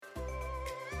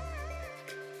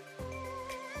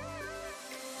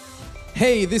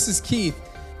Hey, this is Keith.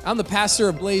 I'm the pastor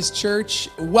of Blaze Church.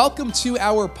 Welcome to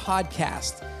our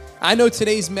podcast. I know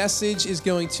today's message is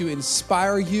going to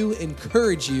inspire you,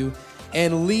 encourage you,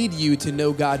 and lead you to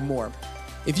know God more.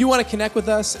 If you want to connect with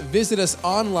us, visit us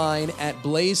online at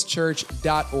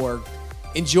blazechurch.org.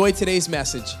 Enjoy today's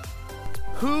message.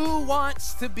 Who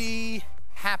wants to be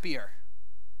happier?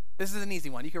 This is an easy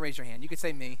one. You can raise your hand. You can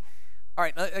say me. All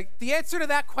right, the answer to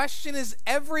that question is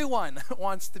everyone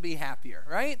wants to be happier,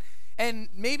 right? And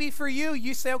maybe for you,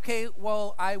 you say, okay,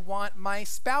 well, I want my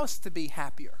spouse to be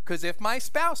happier. Because if my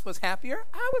spouse was happier,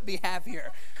 I would be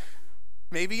happier.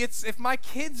 Maybe it's if my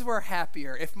kids were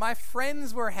happier, if my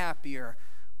friends were happier.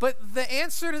 But the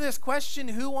answer to this question,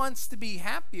 who wants to be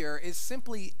happier, is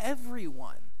simply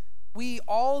everyone. We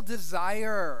all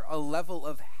desire a level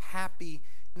of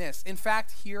happiness. In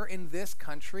fact, here in this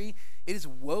country, it is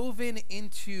woven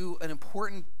into an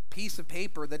important piece of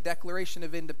paper, the Declaration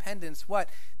of Independence,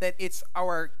 that it's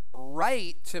our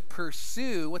right to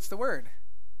pursue, what's the word?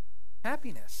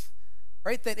 Happiness,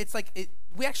 right? That it's like,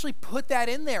 we actually put that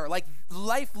in there, like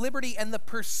life, liberty, and the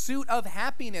pursuit of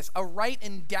happiness, a right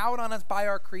endowed on us by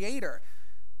our Creator.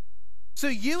 So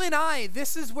you and I,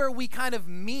 this is where we kind of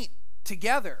meet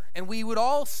together, and we would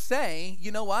all say,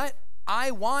 you know what?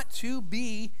 I want to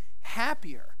be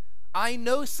happier. I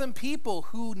know some people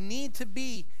who need to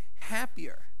be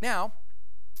happier. Now,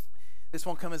 this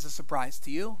won't come as a surprise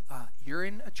to you. You're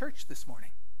in a church this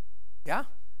morning. Yeah?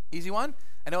 Easy one?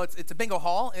 I know it's a bingo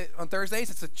hall on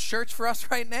Thursdays. It's a church for us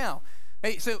right now.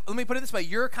 Hey, so let me put it this way.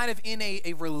 You're kind of in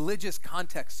a religious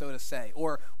context, so to say,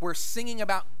 or we're singing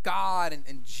about God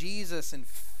and Jesus and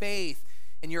faith,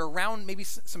 and you're around maybe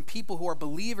some people who are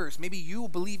believers. Maybe you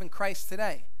believe in Christ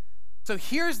today. So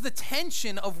here's the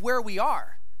tension of where we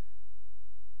are.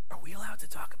 Are we allowed to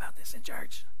talk about this in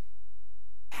church?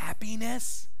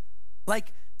 Happiness?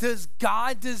 Like, does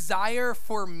God desire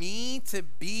for me to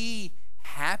be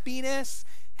happiness?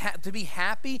 To be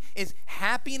happy? Is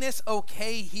happiness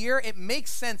okay here? It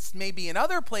makes sense maybe in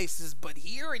other places, but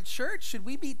here in church, should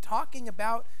we be talking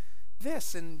about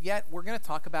this? And yet we're going to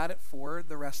talk about it for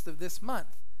the rest of this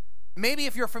month. Maybe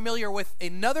if you're familiar with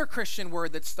another Christian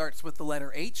word that starts with the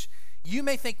letter H, you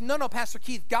may think, no, Pastor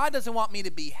Keith, God doesn't want me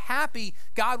to be happy.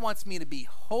 God wants me to be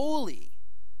holy.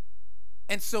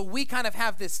 And so we kind of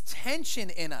have this tension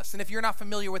in us. And if you're not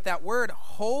familiar with that word,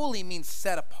 holy means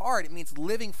set apart. It means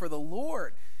living for the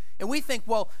Lord. And we think,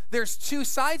 well, there's two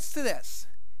sides to this.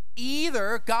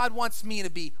 Either God wants me to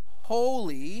be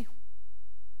holy,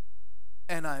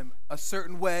 and I'm a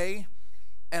certain way,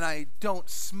 and I don't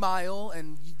smile,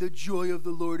 and the joy of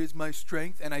the Lord is my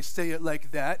strength, and I say it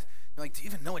like that. You're like, do you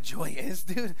even know what joy is,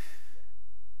 dude?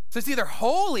 So it's either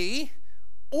holy,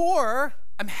 or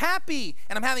I'm happy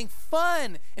and I'm having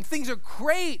fun and things are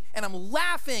great and I'm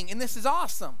laughing and this is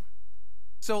awesome.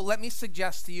 So let me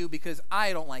suggest to you, because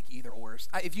I don't like either ors.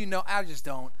 If you know, I just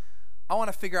don't. I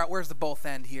want to figure out where's the both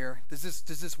end here. Does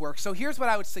this work? So here's what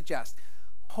I would suggest.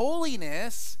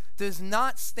 Holiness does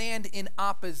not stand in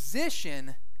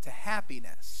opposition to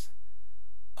happiness.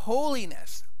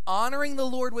 Holiness, honoring the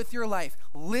Lord with your life,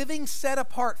 living set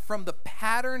apart from the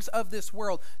patterns of this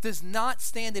world, does not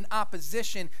stand in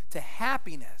opposition to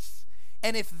happiness.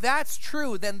 And if that's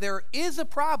true, then there is a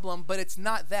problem, but it's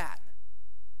not that.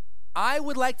 I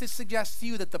would like to suggest to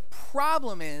you that the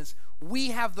problem is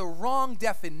we have the wrong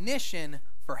definition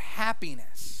for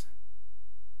happiness.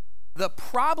 The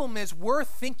problem is we're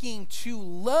thinking too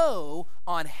low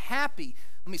on happy.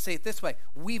 Let me say it this way.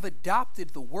 We've adopted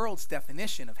the world's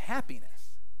definition of happiness.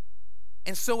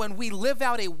 And so when we live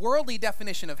out a worldly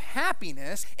definition of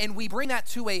happiness and we bring that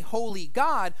to a holy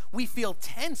God, we feel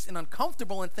tense and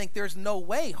uncomfortable and think there's no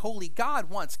way holy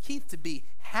God wants Keith to be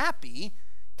happy.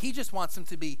 He just wants him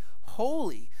to be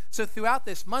holy. So throughout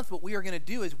this month, what we are going to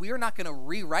do is we are not going to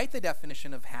rewrite the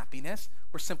definition of happiness.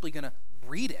 We're simply going to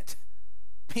read it,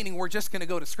 meaning we're just going to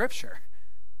go to Scripture.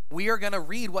 We are going to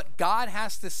read what God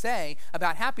has to say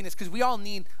about happiness, because we all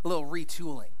need a little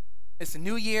retooling. It's a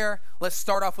new year. Let's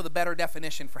start off with a better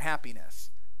definition for happiness.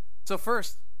 So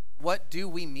first, what do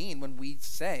we mean when we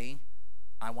say,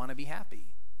 I want to be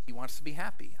happy? He wants to be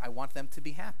happy. I want them to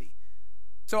be happy.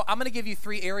 So I'm going to give you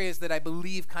 3 areas that I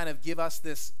believe kind of give us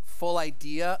this full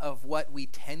idea of what we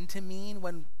tend to mean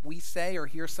when we say or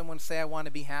hear someone say, I want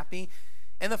to be happy.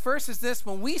 And the first is this.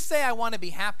 When we say I want to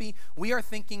be happy, we are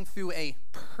thinking through a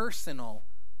personal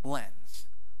lens.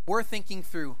 We're thinking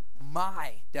through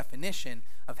my definition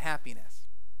of happiness.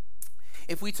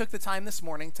 If we took the time this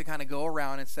morning to kind of go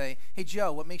around and say, hey,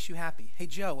 Joe, what makes you happy? Hey,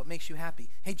 Joe, what makes you happy?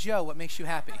 Hey, Joe, what makes you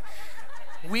happy?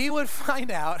 We would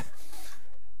find out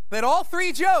that all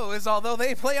 3 Joes, although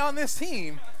they play on this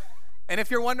team, And if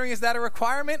you're wondering, is that a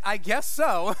requirement? I guess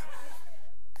so.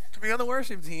 To be on the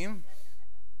worship team.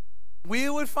 We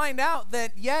would find out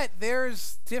that yet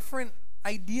there's different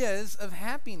ideas of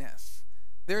happiness.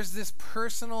 There's this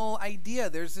personal idea.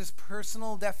 There's this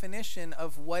personal definition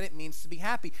of what it means to be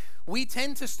happy. We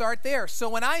tend to start there. So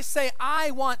when I say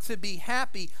I want to be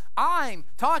happy, I'm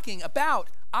talking about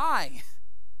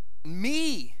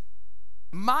me.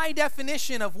 My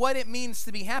definition of what it means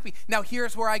to be happy. Now,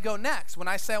 here's where I go next. When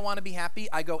I say I want to be happy,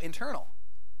 I go internal.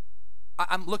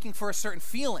 I'm looking for a certain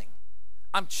feeling.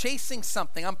 I'm chasing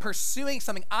something. I'm pursuing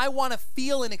something. I want to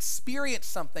feel and experience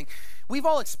something. We've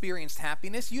all experienced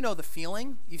happiness. You know the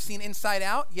feeling. You've seen Inside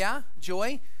Out, yeah?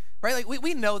 Joy, right? Like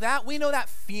we know that. We know that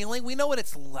feeling. We know what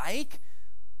it's like.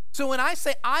 So when I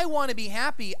say I want to be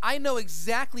happy, I know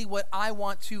exactly what I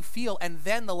want to feel. And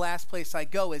then the last place I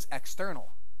go is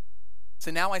external. So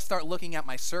now I start looking at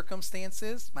my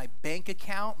circumstances, my bank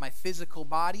account, my physical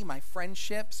body, my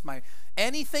friendships,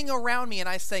 anything around me, and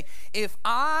I say, if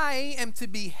I am to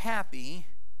be happy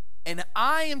and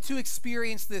I am to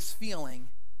experience this feeling,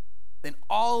 then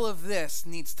all of this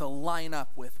needs to line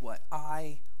up with what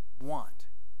I want.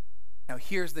 Now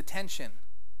here's the tension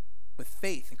with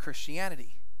faith and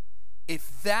Christianity.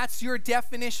 If that's your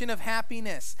definition of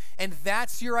happiness and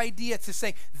that's your idea to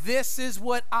say, this is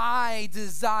what I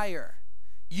desire,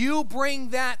 you bring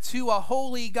that to a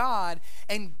holy God,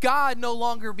 and God no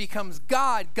longer becomes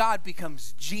God. God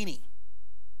becomes genie.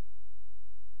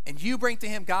 And you bring to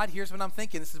him, God, here's what I'm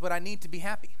thinking. This is what I need to be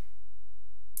happy.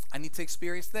 I need to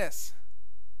experience this.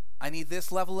 I need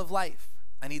this level of life.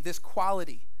 I need this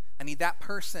quality. I need that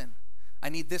person. I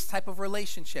need this type of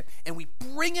relationship. And we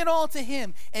bring it all to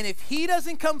him. And if he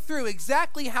doesn't come through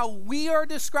exactly how we are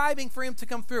describing for him to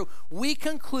come through, we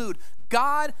conclude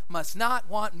God must not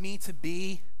want me to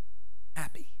be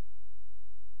happy.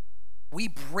 We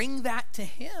bring that to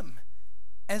him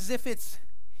as if it's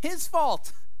his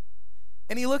fault.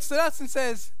 And he looks at us and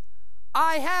says,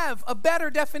 I have a better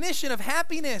definition of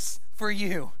happiness for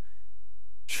you.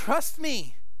 Trust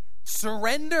me,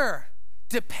 surrender,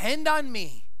 depend on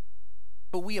me.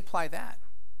 But we apply that.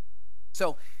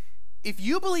 So if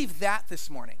you believe that this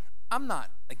morning, I'm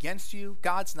not against you.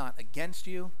 God's not against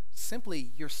you.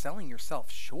 Simply, you're selling yourself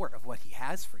short of what he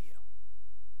has for you.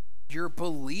 You're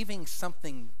believing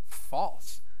something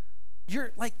false.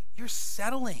 You're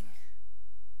settling.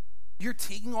 You're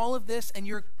taking all of this and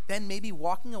you're then maybe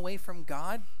walking away from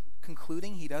God,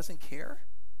 concluding he doesn't care,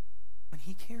 when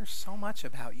he cares so much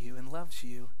about you and loves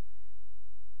you.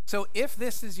 So if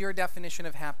this is your definition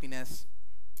of happiness,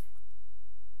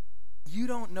 you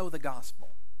don't know the gospel.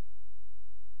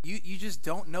 You just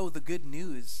don't know the good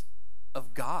news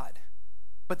of God.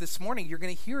 But this morning, you're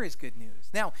going to hear his good news.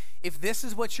 Now, if this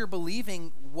is what you're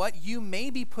believing, what you may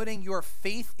be putting your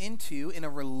faith into in a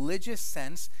religious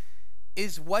sense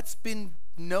is what's been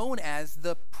known as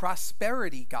the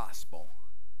prosperity gospel.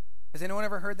 Has anyone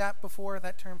ever heard that before,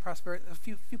 that term prosperity? A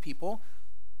few people.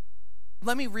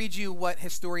 Let me read you what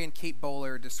historian Kate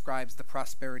Bowler describes the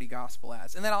prosperity gospel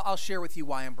as, and then I'll share with you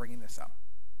why I'm bringing this up.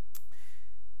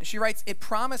 She writes, it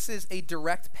promises a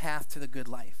direct path to the good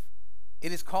life.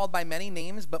 It is called by many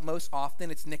names, but most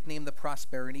often it's nicknamed the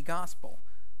prosperity gospel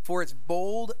for its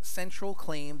bold central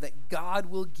claim that God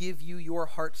will give you your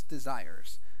heart's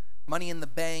desires, money in the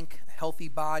bank, a healthy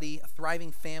body, a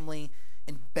thriving family,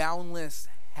 and boundless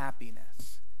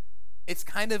happiness. It's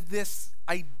kind of this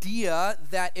idea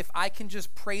that if I can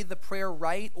just pray the prayer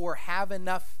right or have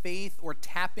enough faith or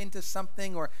tap into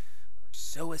something or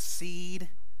sow a seed,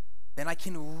 then I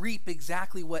can reap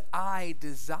exactly what I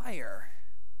desire.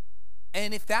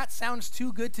 And if that sounds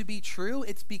too good to be true,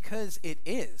 it's because it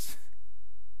is.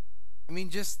 I mean,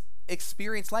 just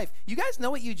experience life. You guys know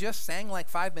what you just sang like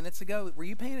 5 minutes ago? Were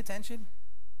you paying attention?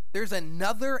 There's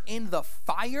another in the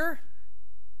fire.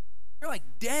 You're like,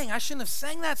 dang, I shouldn't have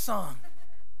sang that song.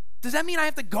 Does that mean I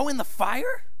have to go in the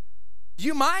fire?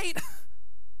 You might.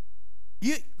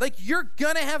 You're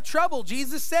gonna have trouble.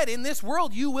 Jesus said, in this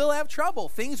world, you will have trouble.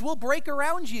 Things will break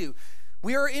around you.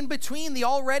 We are in between the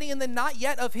already and the not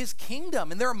yet of his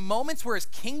kingdom. And there are moments where his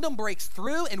kingdom breaks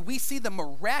through and we see the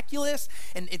miraculous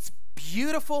and it's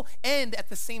beautiful. And at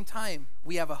the same time,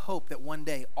 we have a hope that one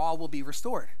day all will be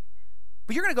restored.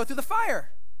 But you're gonna go through the fire.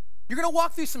 You're gonna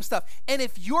walk through some stuff. And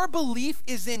if your belief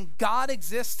is in God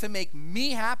exists to make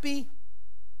me happy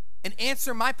and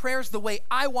answer my prayers the way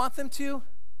I want them to,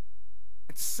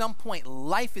 at some point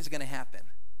life is gonna happen.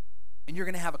 And you're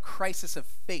gonna have a crisis of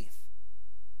faith.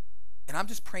 And I'm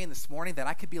just praying this morning that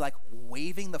I could be like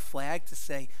waving the flag to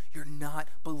say, you're not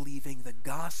believing the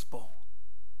gospel.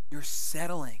 You're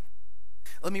settling.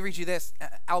 Let me read you this.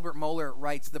 Albert Mohler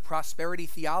writes, the prosperity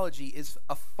theology is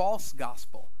a false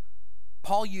gospel.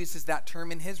 Paul uses that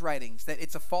term in his writings, that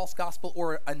it's a false gospel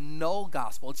or a null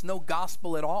gospel. It's no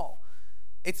gospel at all.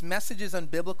 Its message is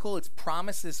unbiblical. Its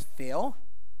promises fail.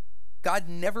 God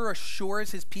never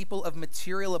assures his people of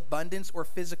material abundance or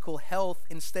physical health.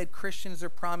 Instead, Christians are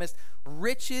promised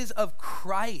riches of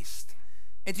Christ.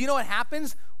 And do you know what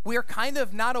happens? We're kind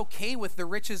of not okay with the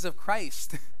riches of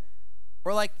Christ.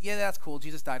 We're like, yeah, that's cool.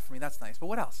 Jesus died for me. That's nice. But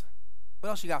what else? What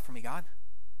else you got for me, God?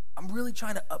 I'm really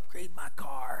trying to upgrade my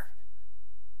car.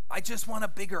 I just want a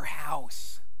bigger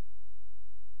house.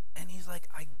 And he's like,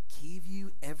 I gave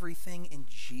you everything in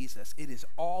Jesus. It is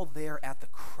all there at the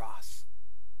cross.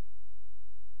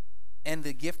 And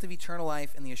the gift of eternal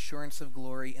life and the assurance of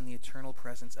glory in the eternal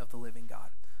presence of the living God.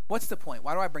 What's the point?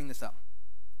 Why do I bring this up?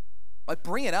 I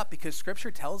bring it up because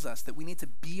Scripture tells us that we need to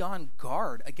be on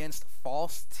guard against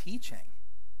false teaching.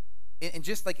 And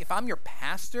just like if I'm your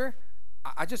pastor,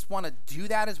 I just want to do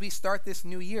that as we start this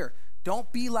new year.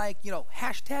 Don't be like,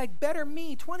 hashtag better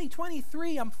me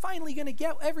 2023. I'm finally going to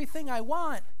get everything I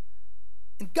want.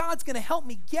 And God's going to help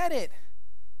me get it.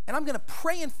 And I'm going to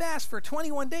pray and fast for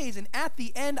 21 days. And at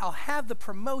the end, I'll have the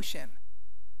promotion. And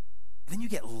then you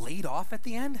get laid off at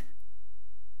the end.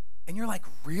 And you're like,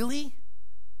 really?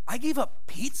 I gave up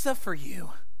pizza for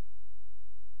you.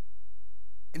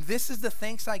 And this is the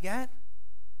thanks I get?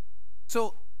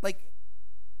 So,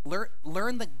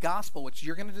 learn the gospel, which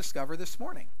you're going to discover this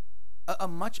morning. A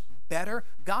much better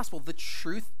gospel, the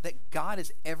truth that God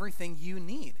is everything you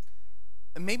need.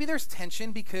 And maybe there's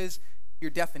tension because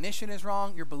your definition is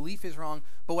wrong, your belief is wrong,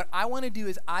 but what I want to do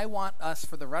is I want us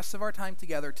for the rest of our time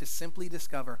together to simply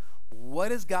discover, what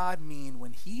does God mean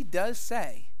when he does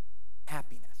say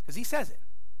happiness? Because he says it.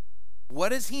 What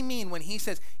does he mean when he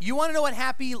says, you want to know what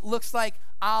happy looks like?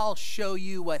 I'll show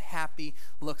you what happy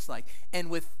looks like. And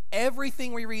with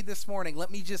everything we read this morning, let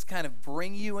me just kind of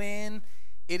bring you in.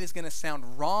 It is going to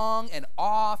sound wrong and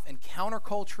off and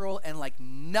countercultural and like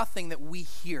nothing that we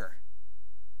hear.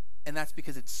 And that's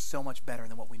because it's so much better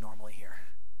than what we normally hear.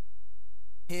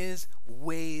 His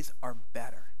ways are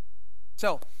better.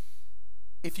 So,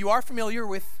 if you are familiar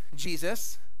with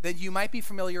Jesus, then you might be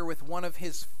familiar with one of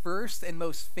his first and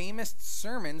most famous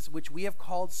sermons, which we have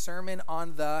called Sermon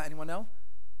on the, anyone know?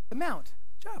 The Mount.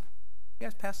 Good job. You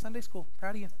guys passed Sunday school.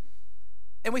 Proud of you.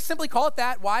 And we simply call it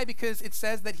that. Why? Because it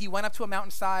says that he went up to a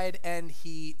mountainside and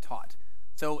he taught.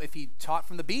 So if he taught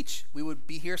from the beach, we would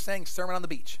be here saying Sermon on the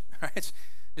Beach. Right? It's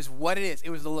just what it is.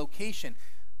 It was the location.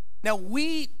 Now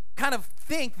we kind of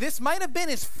think this might have been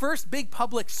his first big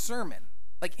public sermon.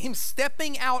 Like him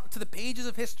stepping out to the pages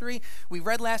of history. We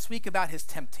read last week about his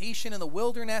temptation in the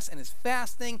wilderness and his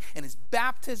fasting and his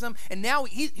baptism. And now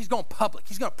he's going public.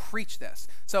 He's going to preach this.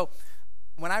 So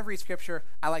when I read scripture,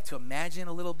 I like to imagine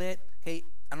a little bit. Okay,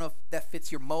 I don't know if that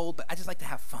fits your mold, but I just like to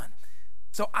have fun.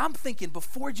 So I'm thinking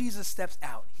before Jesus steps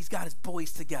out, he's got his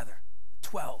boys together,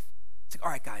 12. It's like,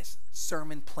 all right, guys,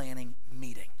 sermon planning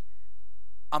meeting.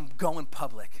 I'm going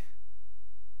public.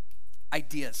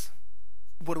 Ideas.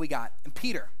 What do we got? And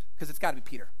Peter, because it's got to be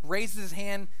Peter, raises his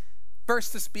hand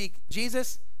first to speak.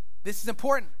 Jesus, this is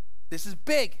important. This is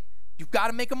big. You've got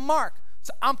to make a mark.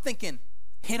 So I'm thinking,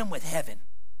 hit them with heaven.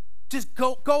 Just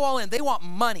go all in. They want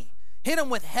money. Hit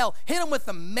them with hell. Hit them with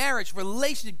the marriage,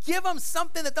 relationship. Give them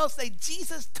something that they'll say,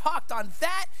 Jesus talked on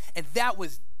that, and that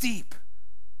was deep.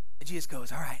 And Jesus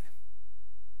goes, all right,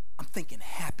 I'm thinking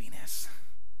happiness.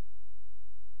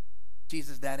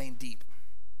 Jesus, that ain't deep.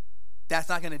 That's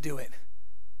not going to do it.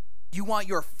 You want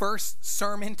your first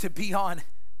sermon to be on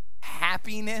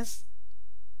happiness?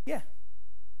 Yeah.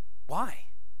 Why?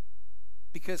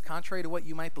 Because contrary to what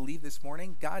you might believe this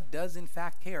morning, God does in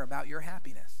fact care about your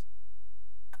happiness.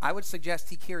 I would suggest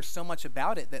he cares so much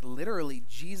about it that literally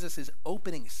Jesus'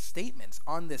 opening statements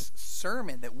on this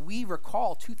sermon that we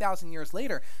recall 2,000 years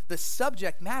later, the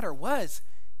subject matter was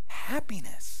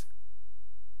happiness.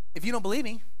 If you don't believe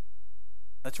me,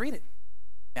 let's read it.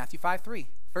 Matthew 5:3,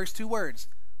 first two words,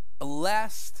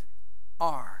 blessed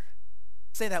are.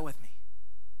 Say that with me.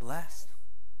 Blessed.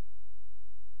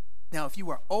 Now, if you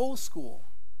were old school,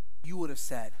 you would have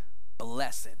said,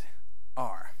 blessed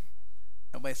are.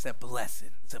 Nobody said blessed.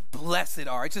 It's a blessed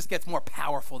are. It just gets more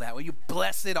powerful that way. You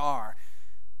blessed are.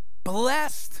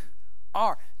 Blessed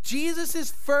are.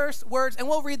 Jesus' first words, and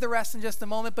we'll read the rest in just a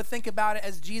moment, but think about it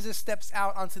as Jesus steps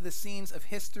out onto the scenes of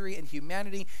history and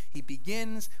humanity. He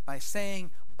begins by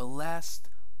saying, blessed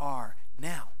are.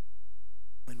 Now,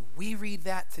 when we read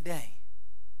that today,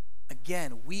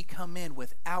 again, we come in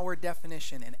with our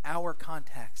definition and our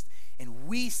context, and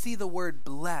we see the word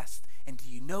blessed. And do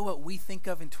you know what we think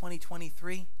of in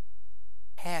 2023?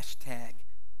 hashtag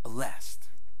blessed.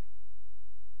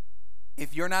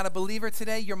 If you're not a believer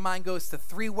today, your mind goes to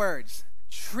 3 words.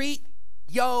 Treat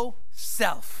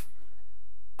yourself.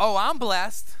 Oh, I'm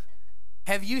blessed.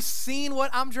 Have you seen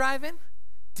what I'm driving?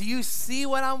 Do you see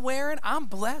what I'm wearing? I'm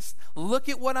blessed. Look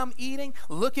at what I'm eating.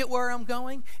 Look at where I'm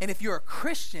going. And if you're a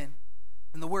Christian,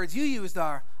 then the words you used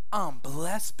are, I'm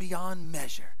blessed beyond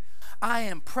measure. I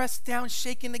am pressed down,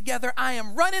 shaken together. I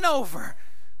am running over.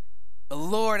 The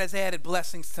Lord has added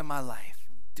blessings to my life.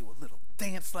 Do a little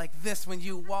dance like this when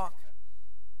you walk.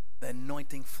 The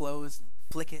anointing flows.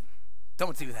 Flick it.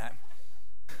 Don't do that.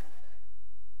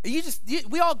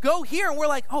 We all go here and we're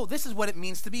like, oh, this is what it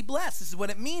means to be blessed. This is what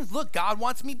it means. Look, God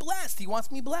wants me blessed. He wants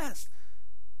me blessed.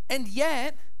 And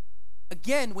yet,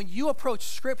 again, when you approach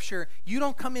Scripture, you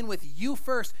don't come in with you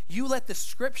first. You let the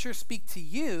Scripture speak to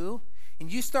you,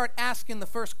 and you start asking the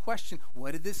first question,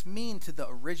 what did this mean to the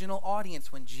original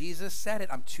audience when Jesus said it?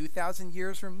 I'm 2,000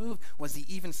 years removed. Was he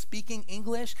even speaking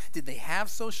English? Did they have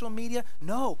social media?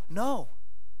 No.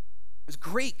 It was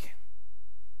Greek.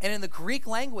 And in the Greek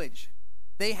language,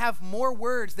 they have more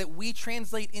words that we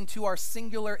translate into our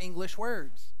singular English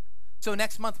words. So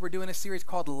next month, we're doing a series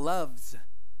called Loves,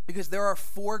 because there are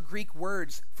 4 Greek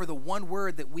words for the one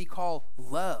word that we call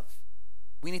love.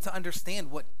 We need to understand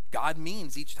what God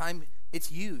means each time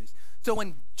it's used. So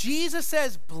when Jesus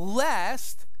says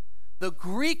blessed, the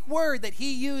Greek word that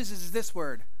he uses is this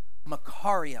word,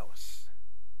 makarios.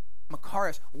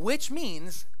 Makarios, which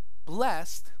means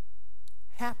blessed,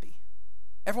 happy.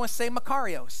 Everyone say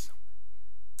makarios.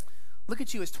 Look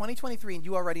at you, it's 2023 and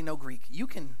you already know Greek. You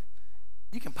can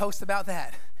post about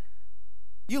that.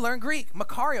 You learn Greek,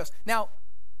 makarios. Now,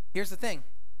 here's the thing.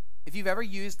 If you've ever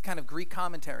used kind of Greek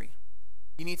commentary,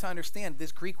 you need to understand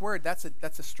this Greek word, that's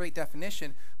a straight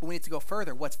definition, but we need to go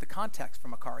further. What's the context for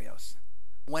makarios?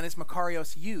 When is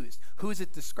makarios used? Who is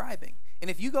it describing? And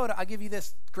if you go to, I'll give you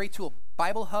this great tool,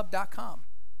 BibleHub.com.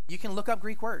 You can look up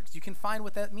Greek words. You can find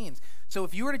what that means. So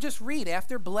if you were to just read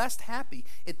after blessed, happy,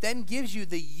 it then gives you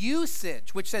the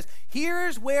usage, which says,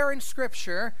 here's where in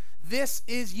Scripture this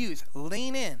is used.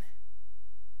 Lean in.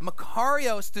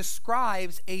 Makarios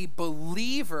describes a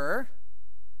believer,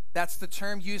 that's the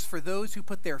term used for those who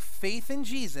put their faith in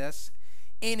Jesus,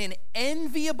 in an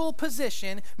enviable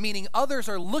position, meaning others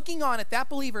are looking on at that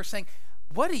believer saying,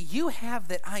 what do you have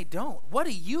that I don't? What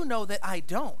do you know that I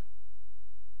don't?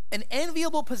 An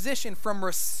enviable position from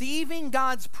receiving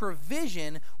God's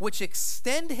provision, which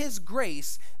extend his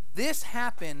grace. This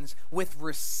happens with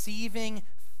receiving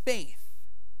faith.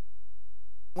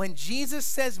 When Jesus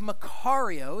says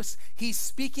makarios, he's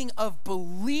speaking of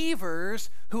believers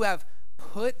who have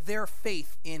put their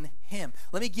faith in him.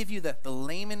 Let me give you the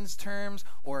layman's terms,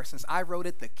 or since I wrote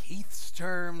it, the Keith's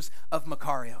terms of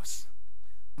makarios.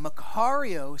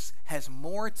 Makarios has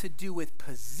more to do with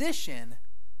position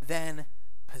than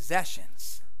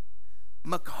possessions.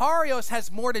 Makarios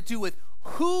has more to do with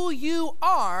who you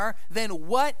are than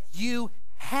what you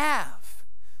have.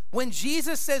 When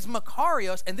Jesus says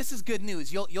makarios, and this is good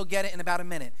news, you'll get it in about a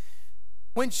minute.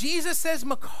 When Jesus says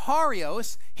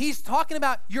makarios, he's talking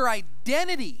about your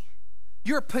identity,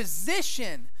 your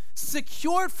position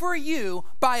secured for you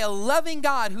by a loving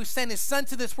God who sent his son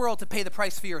to this world to pay the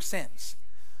price for your sins.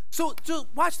 So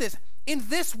watch this. In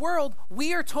this world,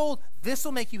 we are told this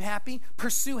will make you happy,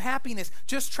 pursue happiness,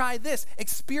 just try this,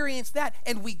 experience that,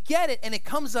 and we get it, and it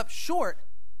comes up short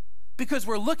because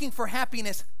we're looking for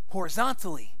happiness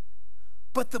horizontally.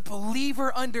 But the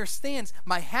believer understands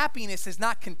my happiness is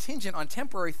not contingent on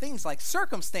temporary things like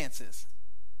circumstances.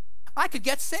 I could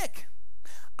get sick.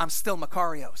 I'm still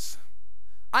makarios.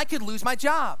 I could lose my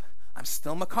job. I'm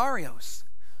still makarios.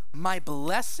 My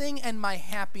blessing and my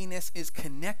happiness is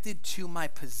connected to my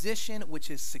position, which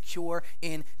is secure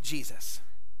in Jesus.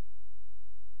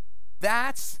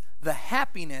 That's the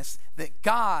happiness that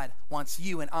God wants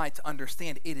you and I to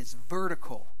understand. It is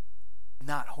vertical,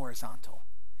 not horizontal.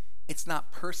 It's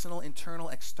not personal, internal,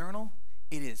 external.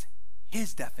 It is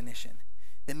his definition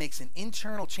that makes an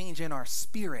internal change in our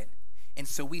spirit. And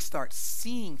so we start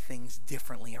seeing things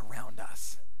differently around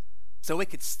us. So it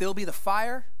could still be the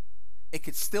fire. It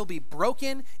could still be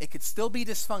broken. It could still be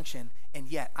dysfunction. And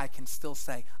yet I can still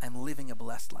say, I'm living a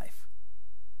blessed life.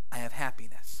 I have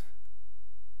happiness.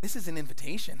 This is an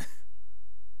invitation.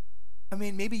 I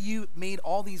mean, maybe you made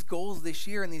all these goals this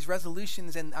year and these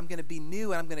resolutions, and I'm going to be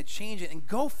new and I'm going to change it, and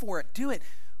go for it. Do it.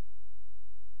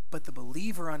 But the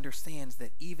believer understands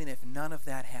that even if none of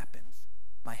that happens,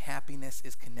 my happiness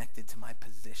is connected to my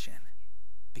position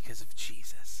because of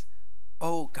Jesus.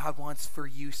 Oh, God wants for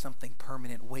you something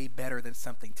permanent, way better than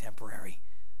something temporary.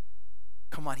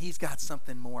 Come on, he's got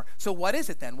something more. So what is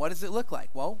it then? What does it look like?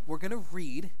 Well, we're going to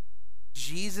read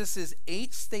Jesus'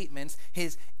 8 statements,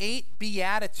 his 8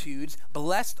 beatitudes.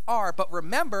 Blessed are, but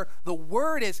remember, the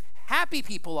word is happy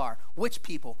people are. Which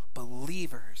people?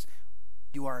 Believers.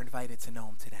 You are invited to know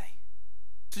him today.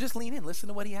 So just lean in, listen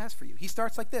to what he has for you. He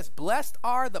starts like this: blessed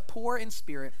are the poor in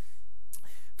spirit,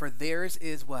 for theirs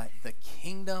is what? The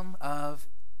kingdom of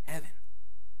heaven.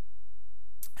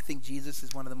 I think Jesus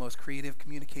is one of the most creative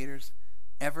communicators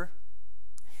ever.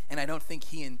 And I don't think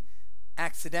he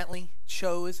accidentally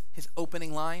chose his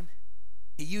opening line.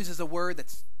 He uses a word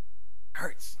that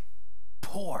hurts.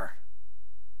 Poor.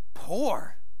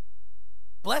 Poor.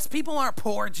 Blessed people aren't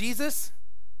poor, Jesus.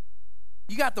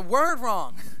 You got the word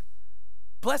wrong.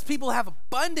 Blessed people have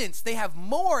abundance. They have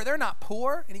more. They're not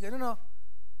poor. And he goes, no.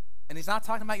 And he's not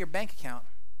talking about your bank account.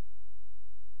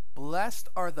 Blessed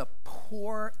are the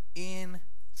poor in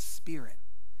spirit.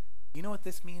 You know what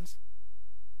this means?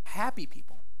 Happy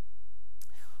people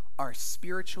are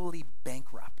spiritually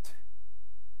bankrupt.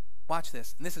 Watch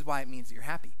this. And this is why it means that you're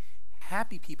happy.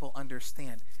 Happy people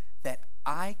understand that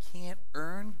I can't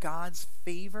earn God's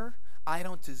favor. I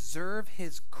don't deserve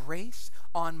his grace.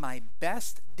 On my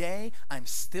best day, I'm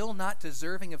still not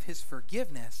deserving of his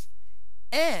forgiveness.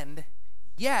 And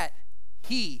yet,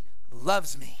 he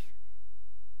loves me.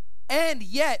 And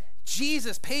yet,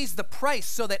 Jesus pays the price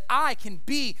so that I can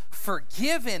be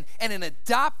forgiven and an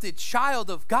adopted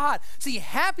child of God. See,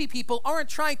 happy people aren't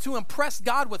trying to impress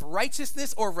God with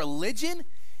righteousness or religion.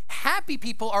 Happy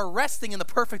people are resting in the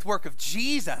perfect work of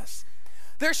Jesus.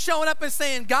 They're showing up and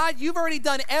saying, God, you've already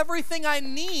done everything I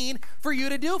need for you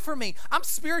to do for me. I'm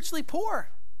spiritually poor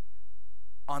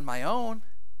on my own,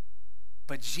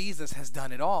 but Jesus has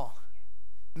done it all.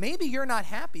 Maybe you're not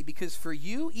happy because for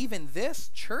you, even this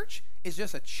church is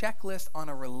just a checklist on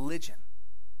a religion.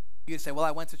 You can say, well,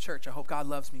 I went to church. I hope God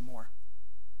loves me more.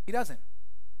 He doesn't.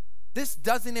 This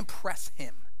doesn't impress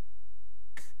him.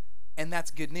 And that's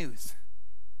good news.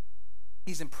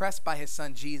 He's impressed by his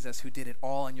son Jesus, who did it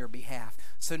all on your behalf.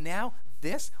 So now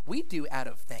this we do out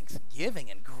of thanksgiving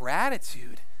and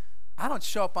gratitude. I don't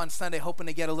show up on Sunday hoping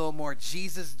to get a little more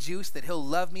Jesus juice that he'll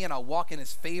love me and I'll walk in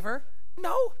his favor.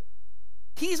 No.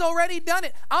 He's already done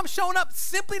it. I'm showing up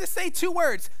simply to say 2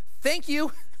 words. Thank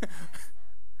you.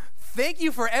 Thank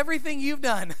you for everything you've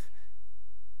done.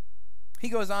 He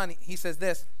goes on, he says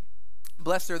this: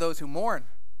 blessed are those who mourn,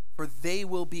 for they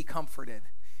will be comforted.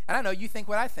 And I know you think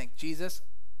what I think. Jesus,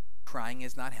 crying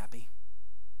is not happy.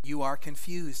 You are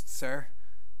confused, sir.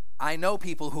 I know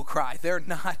people who cry. They're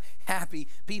not happy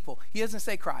people. He doesn't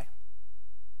say cry.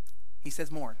 He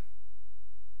says mourn.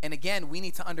 And again, we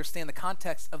need to understand the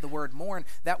context of the word mourn.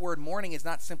 That word mourning is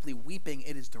not simply weeping.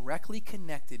 It is directly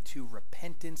connected to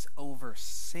repentance over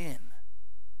sin.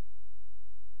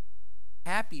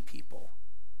 Happy people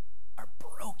are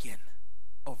broken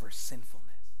over sinfulness.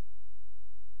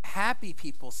 Happy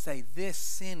people say, this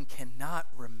sin cannot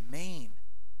remain.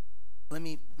 Let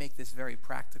me make this very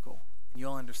practical, and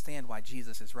you'll understand why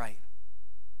Jesus is right.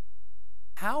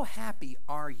 How happy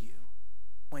are you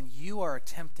when you are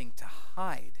attempting to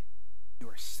hide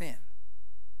your sin?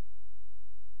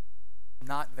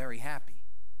 Not very happy.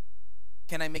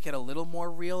 Can I make it a little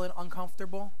more real and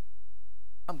uncomfortable?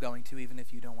 I'm going to, even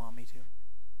if you don't want me to.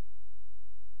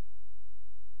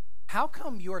 How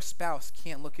come your spouse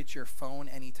can't look at your phone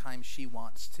anytime she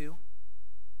wants to?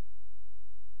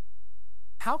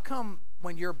 How come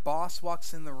when your boss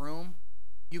walks in the room,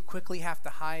 you quickly have to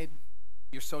hide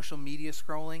your social media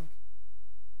scrolling,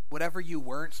 whatever you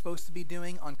weren't supposed to be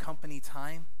doing on company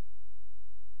time?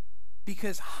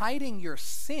 Because hiding your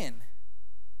sin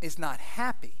is not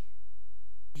happy.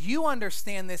 You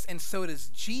understand this, and so does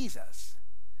Jesus.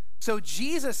 So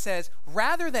Jesus says,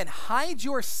 rather than hide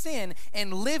your sin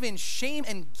and live in shame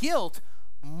and guilt,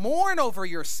 mourn over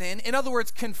your sin. In other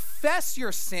words, confess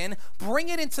your sin, bring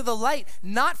it into the light,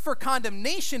 not for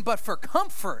condemnation, but for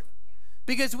comfort.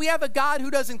 Because we have a God who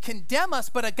doesn't condemn us,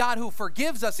 but a God who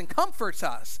forgives us and comforts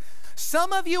us.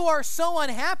 Some of you are so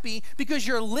unhappy because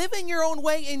you're living your own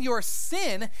way in your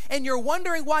sin, and you're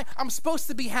wondering why I'm supposed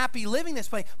to be happy living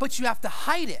this way, but you have to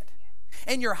hide it.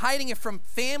 And you're hiding it from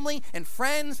family and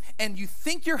friends, and you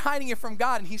think you're hiding it from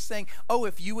God, and he's saying, oh,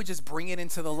 if you would just bring it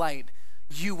into the light,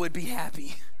 you would be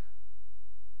happy.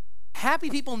 Happy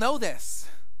people know this.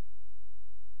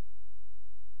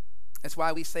 That's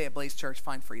why we say at Blaze Church,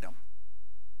 find freedom.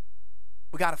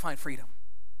 We got to find freedom.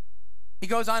 He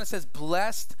goes on and says,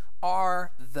 blessed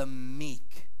are the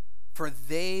meek, for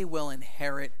they will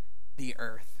inherit the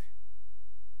earth.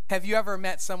 Have you ever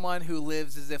met someone who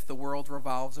lives as if the world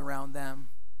revolves around them?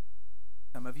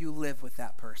 Some of you live with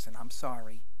that person. I'm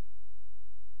sorry.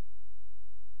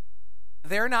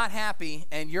 they're not happy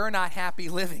and you're not happy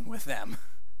living with them.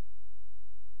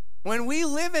 When we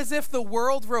live as if the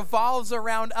world revolves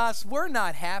around us, we're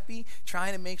not happy,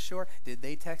 trying to make sure, did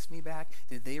they text me back?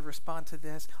 Did they respond to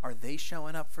this? Are they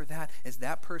showing up for that? Is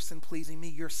that person pleasing me?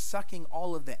 You're sucking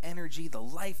all of the energy, the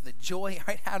life, the joy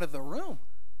right out of the room.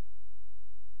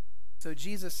 So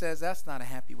Jesus says that's not a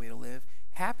happy way to live.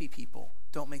 Happy people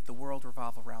don't make the world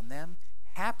revolve around them.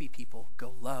 Happy people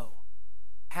go low.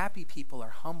 Happy people are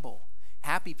humble.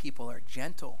 Happy people are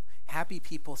gentle. Happy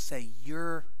people say,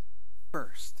 you're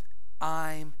first.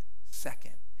 I'm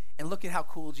second. And look at how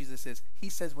cool Jesus is. He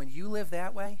says, when you live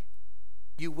that way,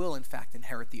 you will in fact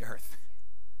inherit the earth.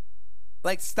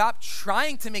 Like, stop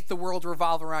trying to make the world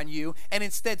revolve around you and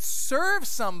instead serve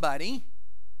somebody,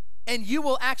 and you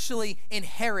will actually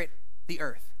inherit the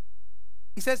earth.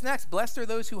 He says next, blessed are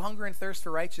those who hunger and thirst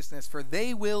for righteousness, for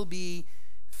they will be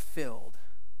filled.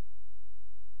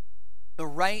 The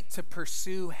right to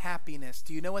pursue happiness.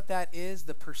 Do you know what that is?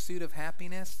 The pursuit of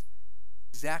happiness?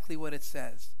 Exactly what it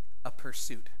says, a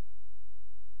pursuit.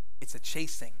 It's a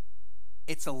chasing.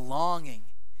 It's a longing.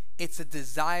 It's a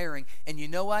desiring. And you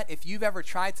know what? If you've ever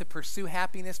tried to pursue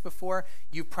happiness before,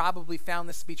 you've probably found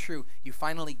this to be true. You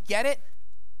finally get it,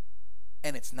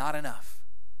 and it's not enough.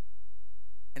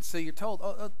 And so you're told,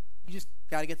 you just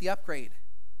got to get the upgrade.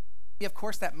 Yeah, of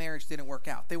course that marriage didn't work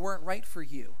out. They weren't right for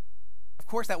you. Of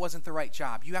course that wasn't the right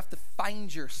job. You have to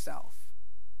find yourself.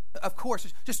 Of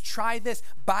course, just try this,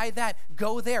 buy that,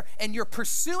 go there. And you're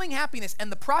pursuing happiness. And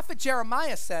the prophet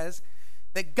Jeremiah says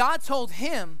that God told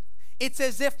him, it's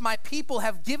as if my people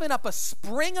have given up a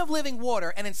spring of living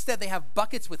water and instead they have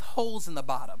buckets with holes in the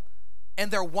bottom. And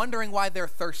they're wondering why they're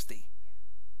thirsty.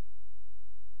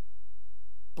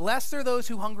 Blessed are those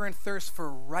who hunger and thirst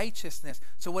for righteousness.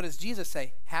 So what does Jesus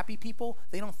say? Happy people,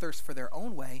 they don't thirst for their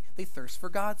own way. They thirst for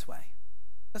God's way.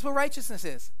 That's what righteousness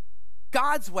is.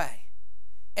 God's way.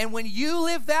 And when you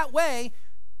live that way,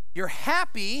 you're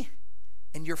happy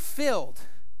and you're filled.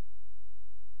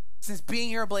 Since being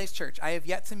here at Blaze Church, I have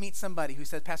yet to meet somebody who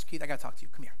says, Pastor Keith, I got to talk to you.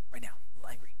 Come here right now. I'm a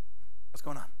little angry. What's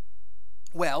going on?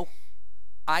 Well,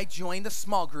 I joined a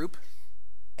small group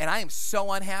and I am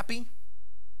so unhappy.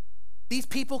 These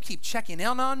people keep checking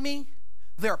in on me.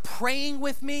 They're praying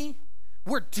with me.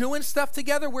 We're doing stuff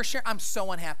together. We're sharing. I'm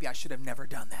so unhappy. I should have never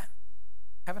done that.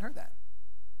 Haven't heard that.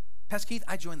 Pastor Keith,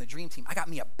 I joined the dream team. I got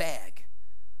me a bag.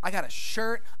 I got a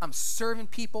shirt. I'm serving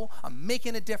people. I'm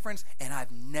making a difference. And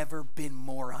I've never been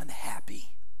more unhappy.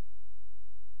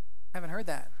 Haven't heard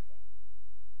that.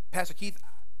 Pastor Keith,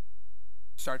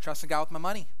 started trusting God with my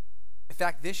money. In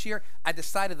fact, this year, I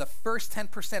decided the first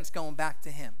 10% is going back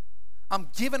to him. I'm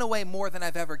giving away more than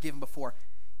I've ever given before.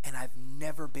 And I've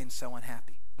never been so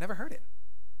unhappy. Never heard it.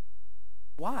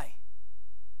 Why?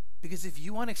 Because if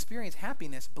you want to experience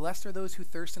happiness, blessed are those who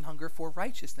thirst and hunger for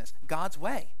righteousness, God's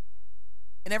way.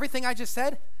 And everything I just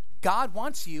said, God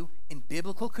wants you in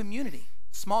biblical community,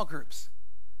 small groups.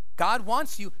 God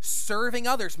wants you serving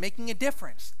others, making a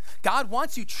difference. God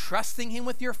wants you trusting him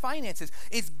with your finances.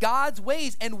 It's God's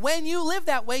ways. And when you live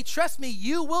that way, trust me,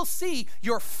 you will see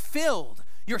you're filled.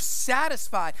 You're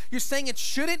satisfied. You're saying it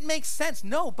shouldn't make sense.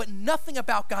 No, but nothing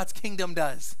about God's kingdom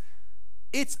does.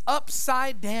 It's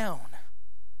upside down.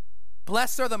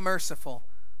 Blessed are the merciful,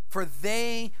 for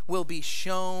they will be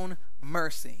shown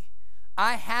mercy.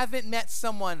 I haven't met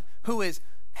someone who is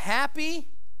happy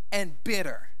and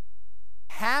bitter,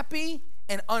 happy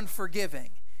and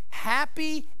unforgiving,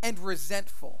 happy and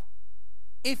resentful.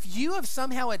 If you have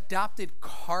somehow adopted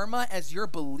karma as your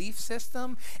belief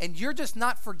system and you're just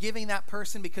not forgiving that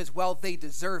person because, well, they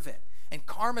deserve it, and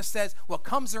karma says what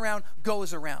comes around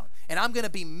goes around, and I'm going to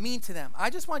be mean to them, I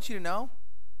just want you to know,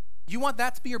 you want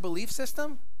that to be your belief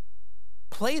system?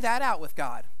 Play that out with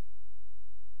God.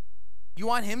 You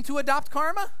want him to adopt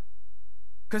karma?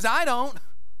 Because I don't.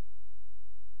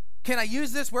 Can I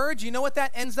use this word? You know what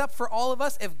that ends up for all of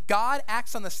us? If God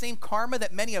acts on the same karma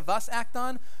that many of us act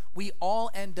on, we all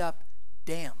end up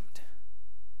damned.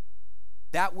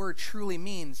 That word truly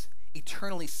means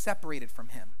eternally separated from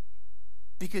him.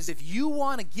 Because if you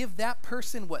want to give that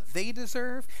person what they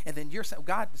deserve, and then you're saying,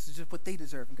 God, this is just what they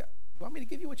deserve, and God, you want me to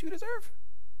give you what you deserve?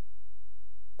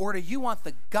 Or do you want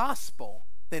the gospel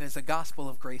that is a gospel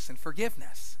of grace and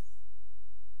forgiveness?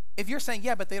 If you're saying,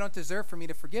 yeah, but they don't deserve for me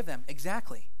to forgive them,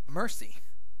 exactly, mercy.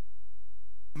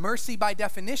 Mercy by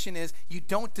definition is you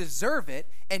don't deserve it,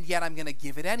 and yet I'm going to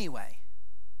give it anyway.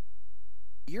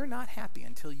 You're not happy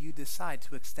until you decide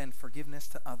to extend forgiveness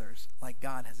to others like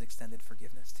God has extended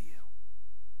forgiveness to you.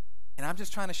 And I'm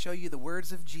just trying to show you the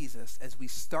words of Jesus as we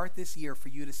start this year for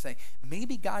you to say,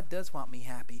 maybe God does want me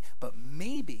happy, but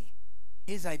maybe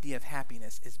his idea of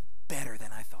happiness is better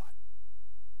than I thought.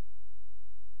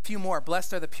 few more.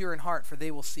 Blessed are the pure in heart, for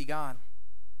they will see God.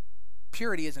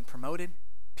 Purity isn't promoted.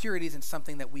 Purity isn't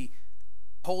something that we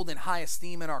hold in high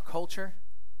esteem in our culture.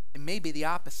 It may be the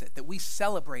opposite, that we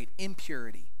celebrate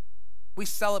impurity. We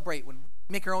celebrate when we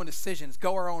make our own decisions,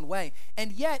 go our own way.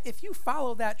 And yet, if you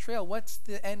follow that trail, what's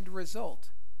the end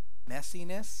result?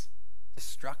 Messiness,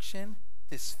 destruction,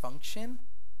 dysfunction.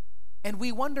 And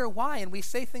we wonder why, and we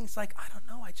say things like, I don't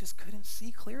know, I just couldn't see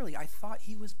clearly. I thought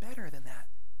he was better than that.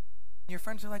 And your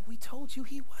friends are like, we told you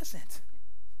he wasn't.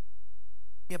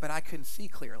 Yeah, but I couldn't see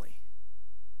clearly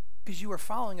because you were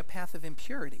following a path of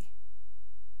impurity.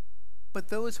 But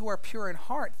those who are pure in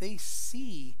heart, they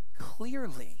see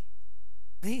clearly.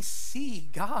 They see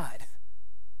God.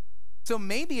 So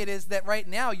maybe it is that right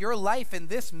now your life in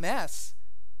this mess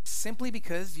is simply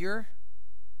because you're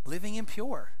living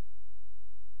impure.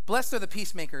 Blessed are the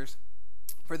peacemakers,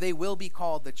 for they will be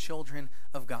called the children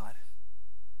of God.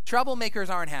 Troublemakers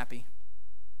aren't happy.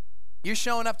 You're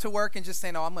showing up to work and just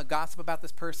saying, oh, I'm going to gossip about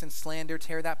this person, slander,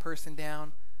 tear that person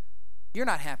down. You're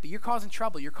not happy. You're causing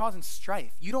trouble. You're causing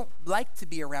strife. You don't like to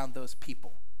be around those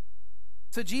people.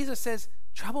 So Jesus says,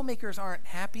 troublemakers aren't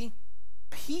happy.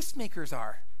 Peacemakers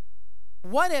are.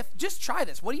 What if, just try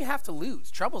this. What do you have to lose?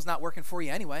 Trouble's not working for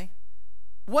you anyway.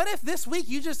 What if this week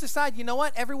you just decide, you know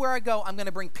what? Everywhere I go, I'm going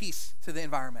to bring peace to the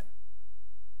environment.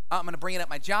 I'm going to bring it at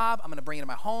my job. I'm going to bring it in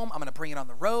my home. I'm going to bring it on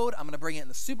the road. I'm going to bring it in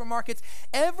the supermarkets.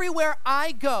 Everywhere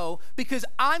I go, because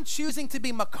I'm choosing to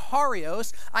be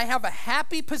Makarios, I have a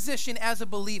happy position as a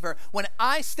believer. When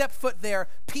I step foot there,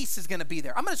 peace is going to be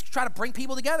there. I'm going to try to bring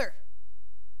people together.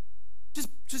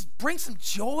 Just bring some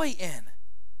joy in.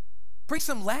 Bring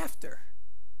some laughter.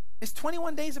 It's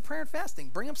 21 days of prayer and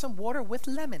fasting. Bring them some water with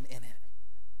lemon in it.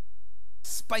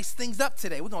 Spice things up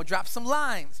today. We're going to drop some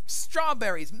limes,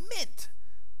 strawberries, mint.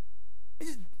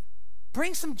 Just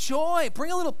bring some joy.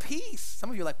 Bring a little peace.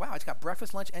 Some of you are like, wow, I just got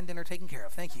breakfast, lunch, and dinner taken care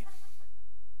of. Thank you.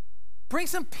 Bring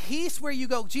some peace where you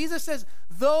go. Jesus says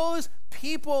those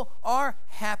people are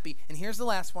happy. And here's the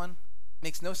last one.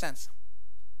 Makes no sense.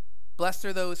 Blessed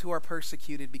are those who are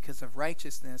persecuted because of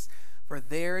righteousness, for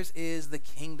theirs is the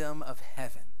kingdom of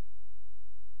heaven.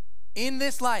 In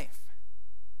this life,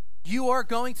 you are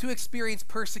going to experience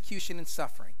persecution and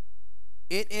suffering.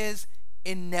 It is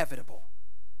inevitable.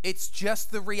 It's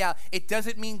just the reality. It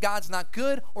doesn't mean God's not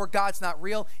good or God's not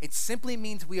real. It simply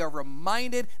means we are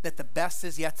reminded that the best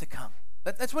is yet to come.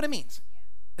 That's what it means.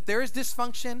 That there is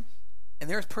dysfunction and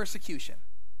there is persecution.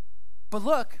 But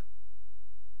look,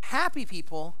 happy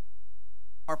people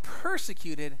are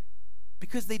persecuted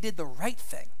because they did the right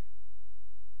thing.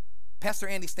 Pastor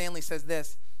Andy Stanley says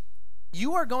this: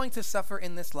 you are going to suffer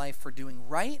in this life for doing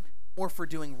right or for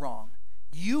doing wrong.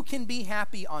 You can be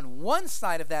happy on one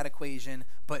side of that equation,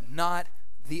 but not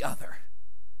the other.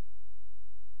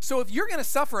 So if you're going to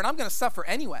suffer, and I'm going to suffer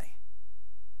anyway,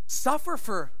 suffer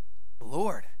for the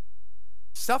Lord.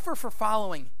 Suffer for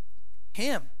following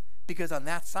him, because on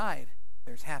that side,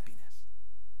 there's happiness.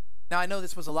 Now, I know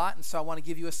this was a lot, and so I want to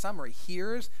give you a summary.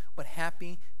 Here's what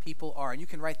happy people are. And you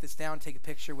can write this down, take a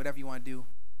picture, whatever you want to do.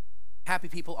 Happy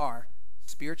people are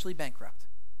spiritually bankrupt.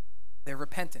 They're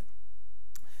repentant.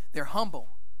 They're humble,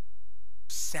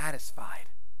 satisfied,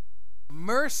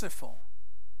 merciful.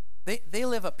 They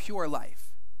live a pure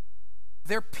life.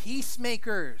 They're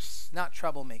peacemakers, not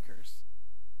troublemakers.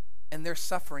 And they're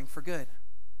suffering for good.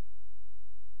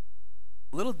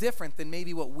 A little different than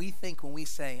maybe what we think when we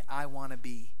say, I want to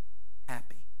be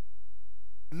happy.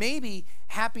 Maybe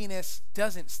happiness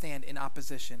doesn't stand in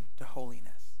opposition to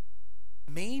holiness.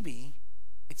 Maybe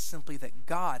it's simply that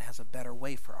God has a better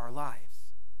way for our lives.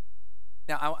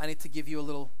 Now, I need to give you a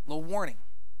little warning.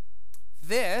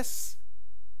 This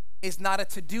is not a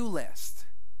to-do list.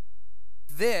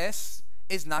 This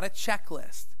is not a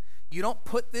checklist. You don't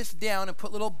put this down and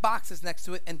put little boxes next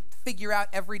to it and figure out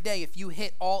every day if you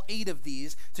hit all 8 of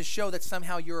these to show that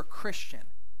somehow you're a Christian.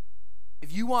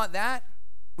 If you want that,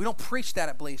 we don't preach that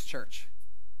at Blaze Church.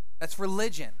 That's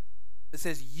religion that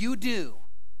says you do.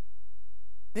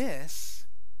 This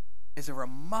is a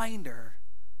reminder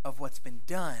of what's been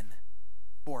done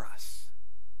for us.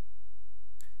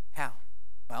 How?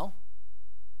 Well,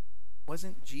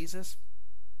 wasn't Jesus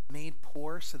made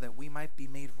poor so that we might be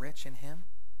made rich in him?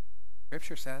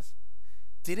 Scripture says.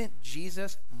 Didn't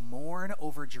Jesus mourn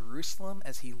over Jerusalem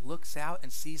as he looks out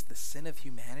and sees the sin of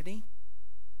humanity?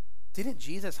 Didn't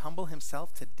Jesus humble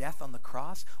himself to death on the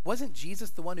cross? Wasn't Jesus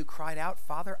the one who cried out,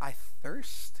 Father, I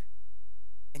thirst?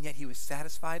 And yet he was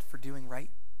satisfied for doing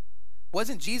right?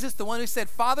 Wasn't Jesus the one who said,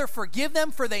 Father, forgive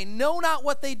them, for they know not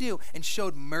what they do, and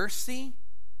showed mercy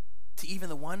to even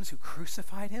the ones who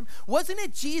crucified him? Wasn't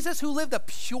it Jesus who lived a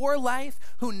pure life,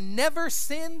 who never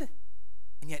sinned,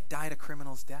 and yet died a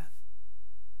criminal's death?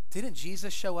 Didn't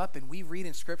Jesus show up, and we read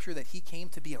in Scripture that he came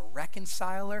to be a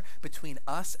reconciler between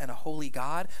us and a holy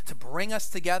God, to bring us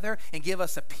together and give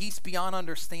us a peace beyond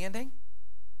understanding?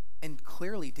 And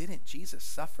clearly, didn't Jesus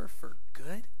suffer for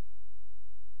good?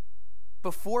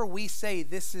 Before we say,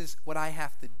 this is what I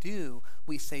have to do,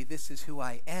 we say, this is who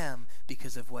I am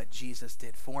because of what Jesus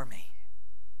did for me.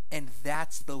 And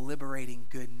that's the liberating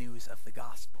good news of the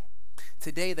gospel.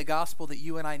 Today, the gospel that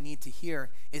you and I need to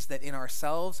hear is that in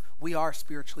ourselves, we are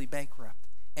spiritually bankrupt.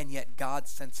 And yet God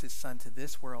sends his son to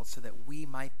this world so that we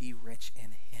might be rich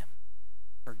in him.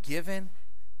 Forgiven,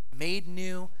 made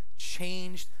new,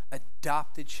 changed,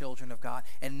 adopted children of God.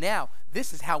 And now,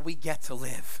 this is how we get to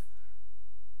live.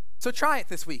 So try it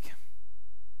this week.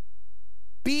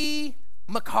 Be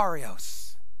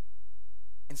Makarios.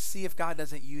 And see if God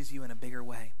doesn't use you in a bigger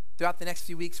way. Throughout the next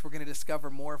few weeks, we're going to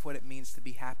discover more of what it means to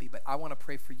be happy. But I want to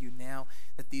pray for you now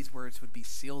that these words would be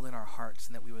sealed in our hearts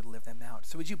and that we would live them out.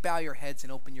 So would you bow your heads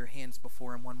and open your hands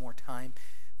before him one more time?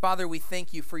 Father, we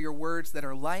thank you for your words that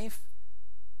are life,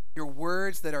 your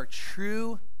words that are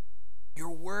true,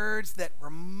 your words that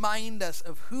remind us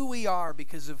of who we are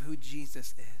because of who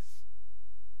Jesus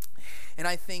is. And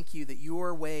I thank you that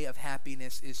your way of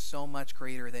happiness is so much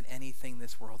greater than anything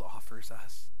this world offers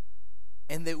us.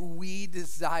 And that we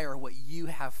desire what you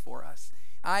have for us.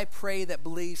 I pray that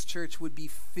Blaze Church would be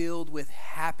filled with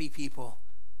happy people,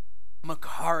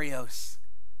 Makarios,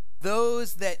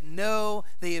 those that know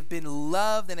they have been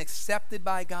loved and accepted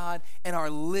by God and are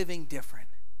living different.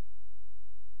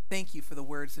 Thank you for the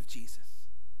words of Jesus.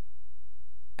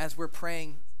 As we're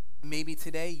praying, maybe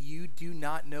today you do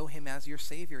not know him as your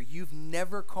Savior. You've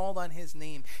never called on his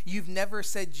name. You've never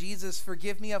said, Jesus,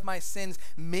 forgive me of my sins,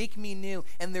 make me new.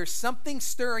 And there's something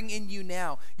stirring in you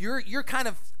now. You're kind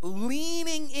of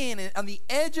leaning in on the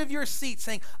edge of your seat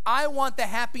saying, I want the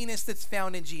happiness that's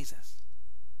found in Jesus.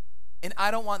 And I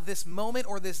don't want this moment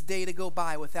or this day to go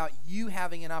by without you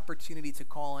having an opportunity to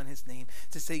call on his name,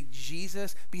 to say,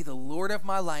 Jesus, be the Lord of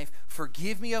my life,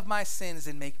 forgive me of my sins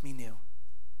and make me new.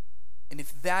 And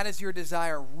if that is your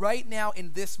desire right now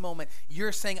in this moment,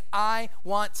 you're saying, I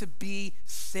want to be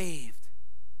saved.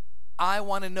 I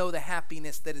want to know the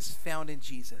happiness that is found in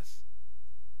Jesus.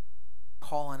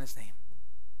 Call on his name.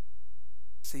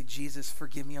 Say, Jesus,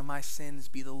 forgive me of my sins.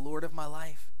 Be the Lord of my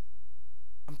life.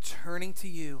 I'm turning to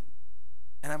you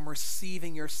and I'm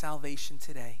receiving your salvation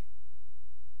today.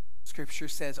 Scripture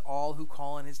says all who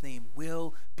call on his name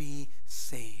will be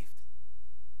saved.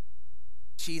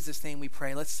 In Jesus' name we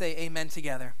pray. Let's say amen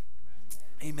together.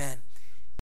 Amen.